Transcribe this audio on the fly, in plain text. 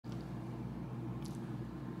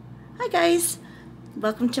Hi guys,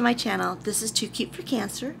 welcome to my channel. This is Too Cute for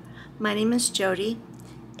Cancer. My name is Jody,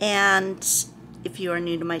 and if you are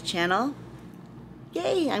new to my channel,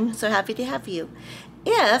 yay, I'm so happy to have you.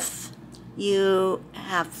 If you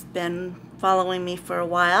have been following me for a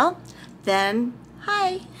while, then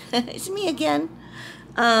hi, it's me again.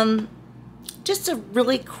 Just a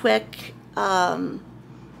really quick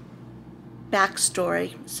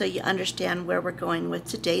backstory so you understand where we're going with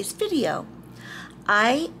today's video.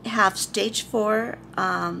 I have stage 4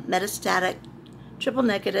 metastatic triple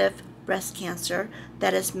negative breast cancer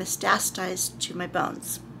that is metastasized to my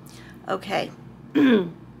bones. Okay,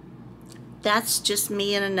 that's just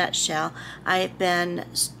me in a nutshell. I've been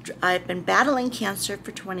battling cancer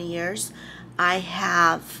for 20 years. I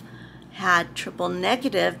have had triple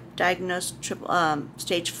negative diagnosed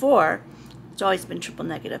stage 4. It's always been triple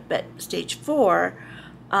negative, but stage 4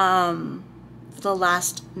 for the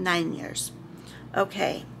last 9 years.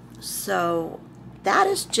 Okay, so that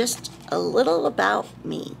is just a little about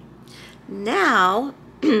me. Now,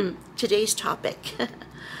 today's topic.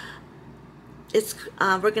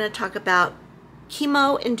 We're going to talk about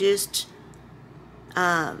chemo-induced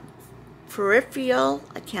peripheral,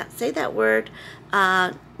 I can't say that word,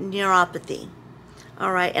 neuropathy.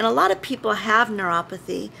 All right, and a lot of people have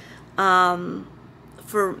neuropathy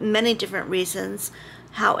for many different reasons.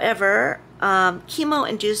 However,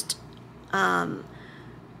 chemo-induced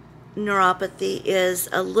neuropathy is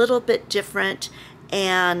a little bit different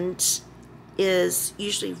and is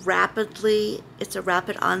usually it's a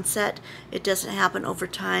rapid onset. It doesn't happen over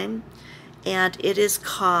time, and it is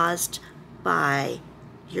caused by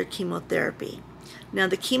your chemotherapy. Now,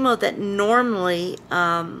 the chemo that normally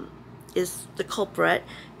is the culprit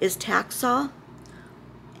is Taxol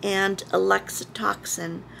and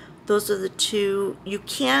alexitoxin. Those are the two.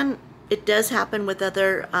 It does happen with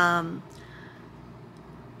other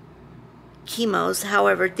chemos.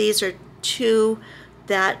 However, these are two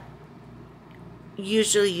that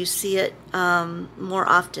usually you see it more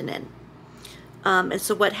often in. And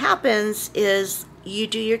so what happens is you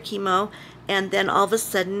do your chemo, and then all of a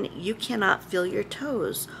sudden you cannot feel your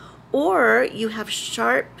toes, or you have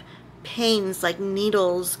sharp pains like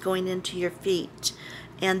needles going into your feet,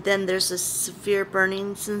 and then there's a severe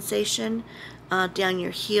burning sensation down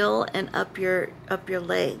your heel and up your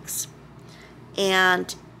legs,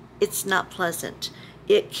 and it's not pleasant.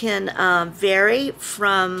 It can vary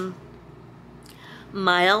from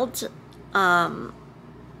mild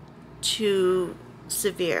to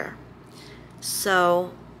severe.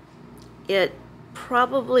 So it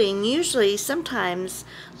probably, and usually sometimes,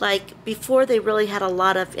 like before they really had a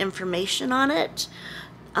lot of information on it,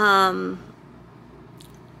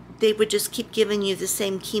 they would just keep giving you the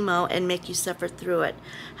same chemo and make you suffer through it.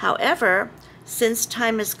 However, since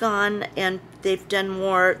time has gone and they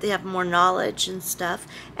have more knowledge and stuff,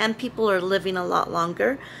 and people are living a lot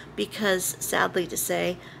longer, because sadly to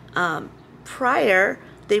say, prior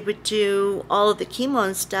they would do all of the chemo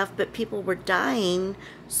and stuff, but people were dying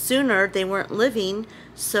sooner, they weren't living,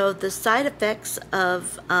 so the side effects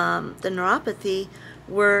of the neuropathy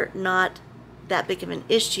were not that big of an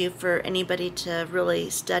issue for anybody to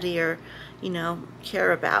really study or,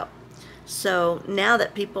 care about. So now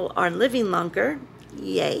that people are living longer,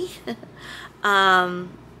 yay,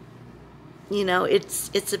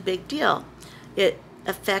 it's a big deal. It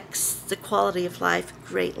affects the quality of life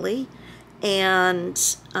greatly, and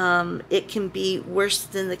it can be worse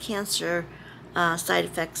than the cancer side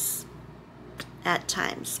effects at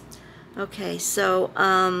times. Okay, so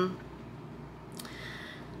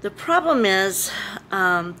the problem is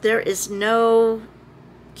there is no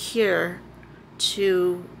cure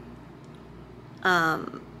to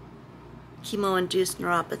chemo-induced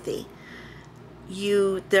neuropathy.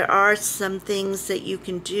 There are some things that you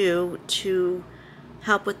can do to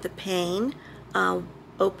help with the pain.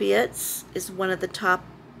 Opiates is one of the top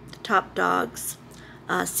dogs.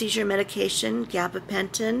 Seizure medication,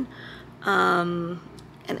 gabapentin, and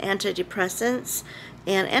antidepressants.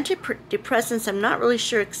 And antidepressants, I'm not really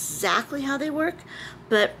sure exactly how they work,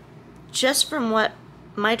 but just from what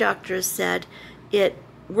my doctor has said, it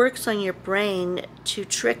works on your brain to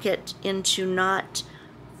trick it into not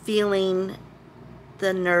feeling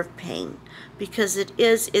the nerve pain, because it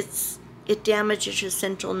damages your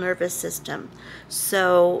central nervous system.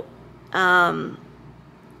 So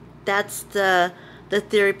that's the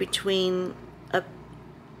theory between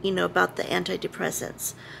about the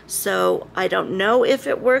antidepressants. So I don't know if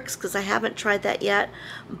it works, because I haven't tried that yet,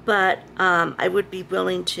 but I would be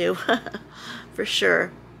willing to for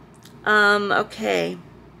sure. Okay,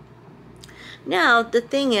 now the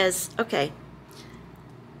thing is, okay,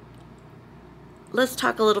 let's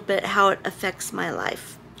talk a little bit how it affects my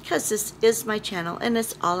life, because this is my channel and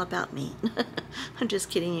it's all about me. I'm just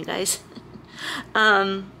kidding, you guys.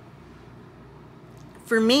 For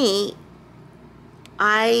me,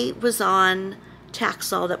 I was on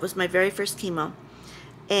Taxol. That was my very first chemo,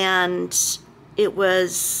 and it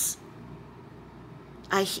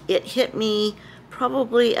hit me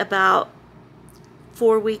probably about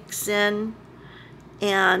 4 weeks in,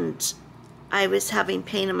 and I was having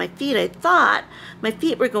pain in my feet. I thought my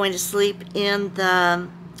feet were going to sleep in the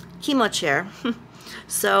chemo chair.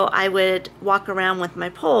 So I would walk around with my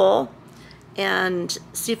pole and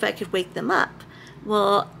see if I could wake them up.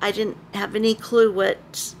 Well, I didn't have any clue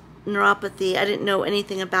what neuropathy, I didn't know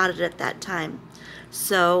anything about it at that time.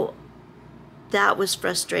 So that was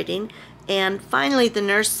frustrating. And finally the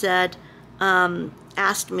nurse said,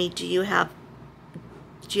 asked me, do you have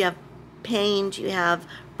pain? Do you have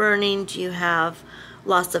burning? Do you have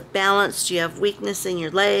loss of balance? Do you have weakness in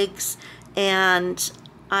your legs? And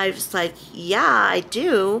I was like, yeah, I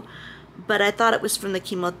do. But I thought it was from the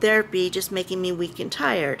chemotherapy just making me weak and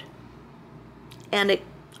tired. And it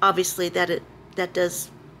obviously that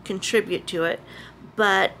does contribute to it.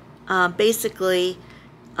 But basically,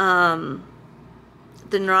 the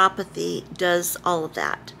neuropathy does all of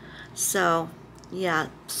that. So yeah,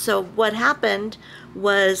 so what happened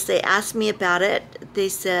was they asked me about it. They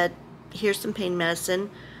said, here's some pain medicine,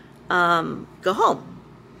 go home.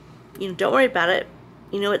 You know, don't worry about it.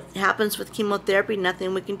 You know, it happens with chemotherapy,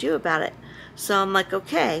 nothing we can do about it. So I'm like,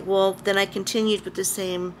 okay. Well, then I continued with the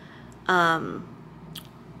same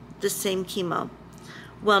chemo.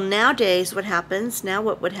 Well, nowadays what happens, now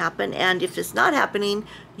what would happen, and if it's not happening,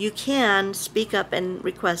 you can speak up and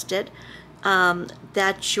request it,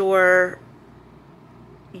 that you're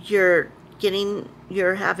having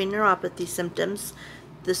neuropathy symptoms.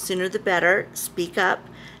 The sooner the better. Speak up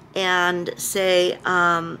and say,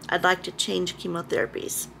 I'd like to change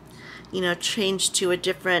chemotherapies. You know, change to a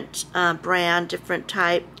different brand, different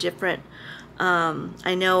type, different,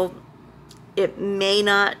 I know it may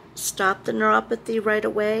not stop the neuropathy right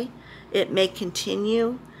away. It may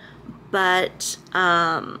continue, but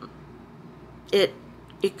it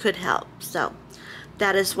could help. So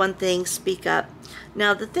that is one thing, speak up.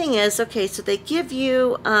 Now the thing is, okay, so they give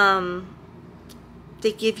you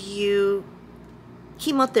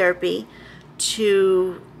chemotherapy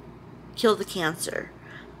to kill the cancer,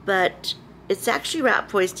 but it's actually rat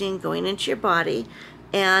poisoning going into your body,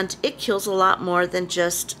 and it kills a lot more than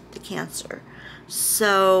just the cancer.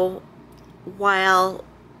 So while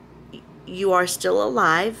you are still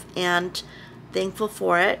alive and thankful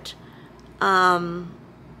for it, you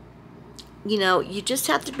know, you just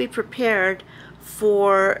have to be prepared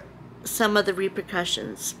for some of the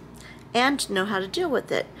repercussions and know how to deal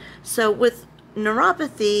with it. So with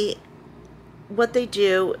neuropathy, what they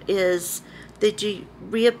do is they do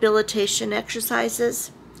rehabilitation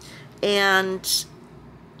exercises, and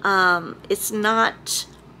it's not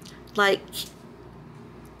like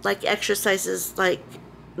exercises like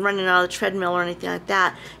running on a treadmill or anything like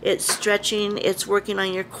that. It's stretching, it's working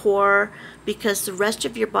on your core, because the rest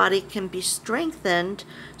of your body can be strengthened,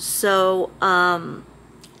 so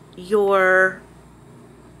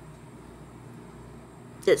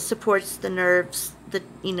it supports the nerves, the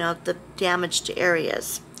damaged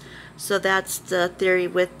areas. So that's the theory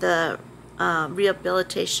with the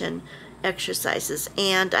rehabilitation exercises,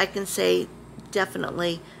 and I can say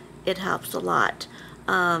definitely it helps a lot.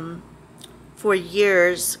 For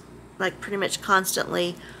years, like pretty much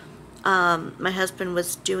constantly, my husband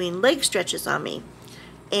was doing leg stretches on me,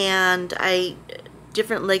 and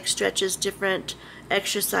different leg stretches, different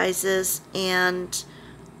exercises, and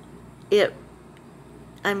it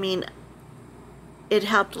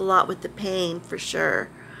helped a lot with the pain for sure.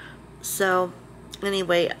 So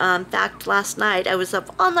anyway, in fact, last night I was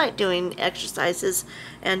up all night doing exercises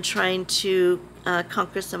and trying to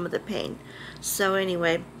conquer some of the pain. So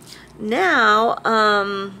anyway, now,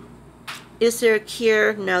 is there a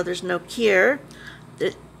cure? No, there's no cure.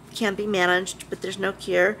 It can be managed, but there's no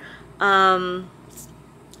cure. Vitamin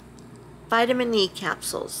E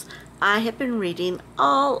capsules. I have been reading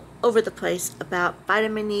all over the place about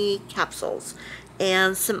vitamin E capsules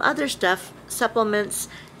and some other stuff, supplements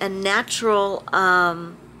and natural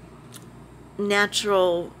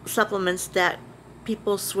supplements that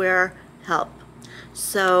people swear help.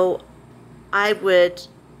 So I would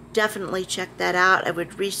definitely check that out. I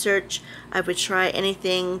would research. I would try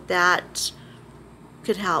anything that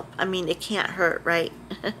could help. I mean, it can't hurt, right?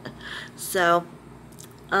 So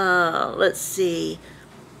let's see.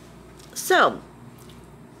 So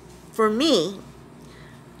for me,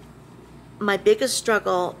 my biggest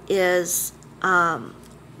struggle is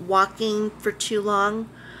walking for too long,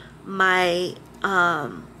 my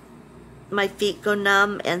my feet go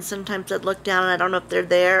numb, and sometimes I look down and I don't know if they're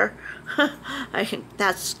there.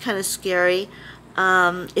 That's kind of scary.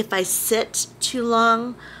 If I sit too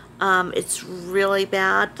long, it's really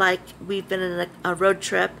bad. Like, we've been in a road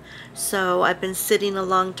trip, so I've been sitting a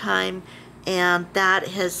long time, and that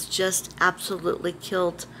has just absolutely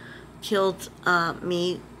killed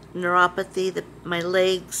me. Neuropathy, my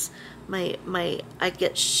legs, I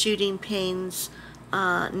get shooting pains,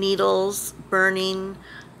 needles, burning,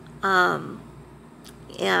 and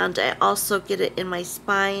I also get it in my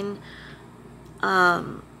spine. My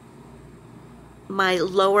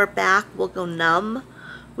lower back will go numb,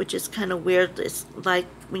 which is kind of weird. It's like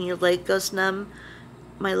when your leg goes numb,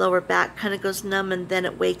 my lower back kind of goes numb, and then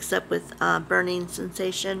it wakes up with burning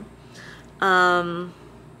sensation.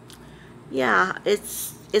 Yeah,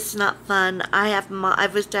 it's not fun. I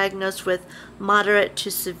was diagnosed with moderate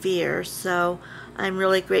to severe, so I'm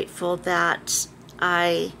really grateful that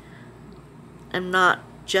I am not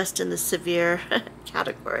just in the severe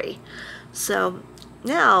category. So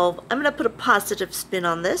now I'm going to put a positive spin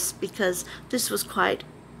on this, because this was quite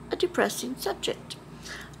a depressing subject.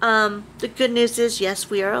 The good news is, yes,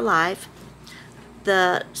 we are alive.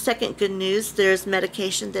 The second good news, there's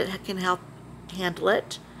medication that can help handle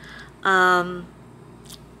it.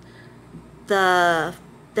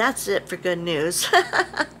 That's it for good news.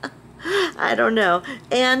 I don't know.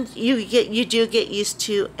 And you do get used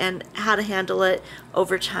to and how to handle it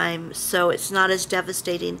over time, so it's not as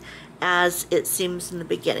devastating as it seems in the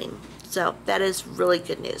beginning. So that is really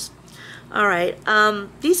good news. All right,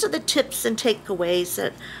 these are the tips and takeaways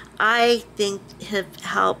that I think have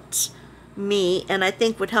helped me, and I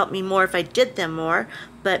think would help me more if I did them more,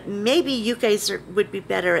 but maybe you guys would be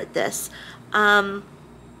better at this.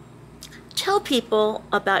 Tell people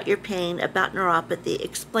about your pain, about neuropathy,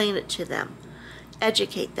 explain it to them,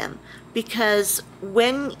 educate them, because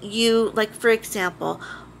when you, like, for example,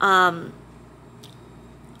 I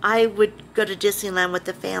would go to Disneyland with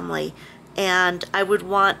the family, and I would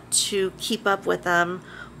want to keep up with them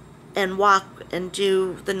and walk and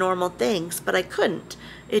do the normal things, but I couldn't.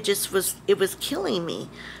 It was killing me.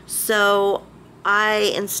 So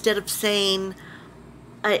instead of saying,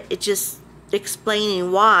 just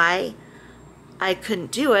explaining why I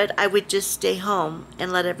couldn't do it, I would just stay home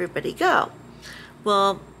and let everybody go.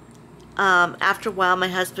 Well, after a while, my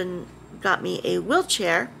husband got me a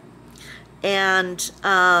wheelchair, and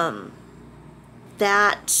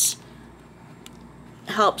that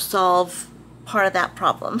helped solve part of that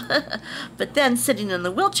problem. But then sitting in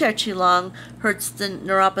the wheelchair too long hurts the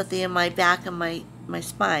neuropathy in my back and my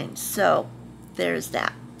spine. So there's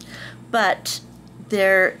that. But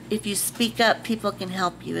if you speak up, people can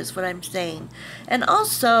help you, is what I'm saying. And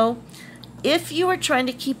also, if you are trying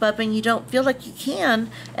to keep up and you don't feel like you can,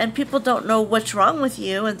 and people don't know what's wrong with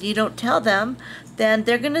you, and you don't tell them, then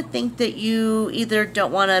they're going to think that you either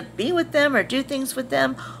don't want to be with them or do things with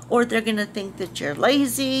them, or they're going to think that you're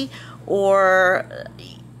lazy, or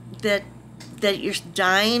that you're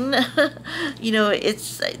dying. You know,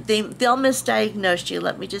 they'll misdiagnose you,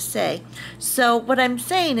 let me just say. So what I'm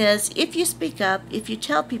saying is, if you speak up, if you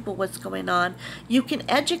tell people what's going on, you can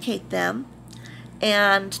educate them,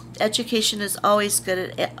 and education is always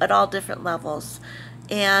good at all different levels,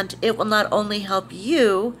 and it will not only help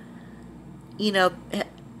you, you know,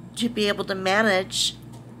 to be able to manage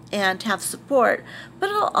and have support, but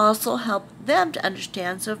it'll also help them to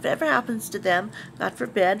understand. So if it ever happens to them, God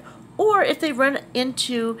forbid, or if they run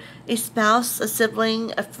into a spouse, a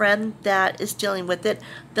sibling, a friend that is dealing with it,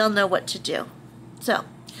 they'll know what to do. So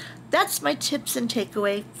that's my tips and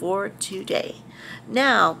takeaway for today.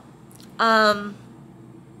 Now, that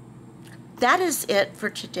is it for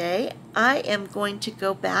today. I am going to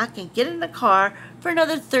go back and get in the car for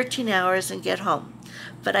another 13 hours and get home.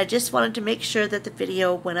 But I just wanted to make sure that the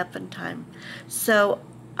video went up in time. So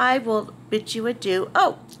I will bid you adieu.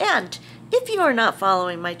 Oh, and if you are not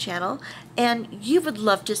following my channel and you would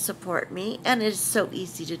love to support me, and it is so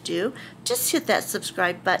easy to do, just hit that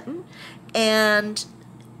subscribe button and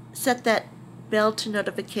set that bell to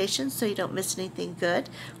notifications so you don't miss anything good.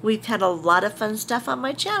 We've had a lot of fun stuff on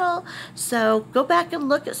my channel, so go back and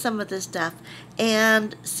look at some of this stuff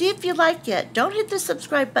and see if you like it. Don't hit the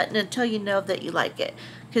subscribe button until you know that you like it,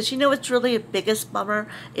 because you know what's really a biggest bummer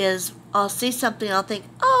is I'll see something, I'll think,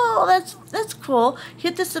 oh, that's cool,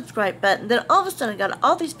 hit the subscribe button, then all of a sudden I got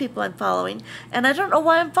all these people I'm following and I don't know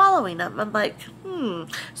why I'm following them. I'm like,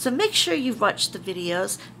 so make sure you watch the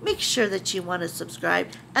videos, make sure that you want to subscribe,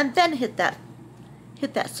 and then hit that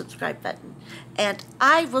subscribe button. And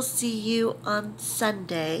I will see you on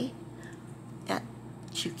Sunday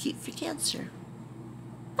Too cute for cancer.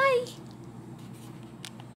 Bye.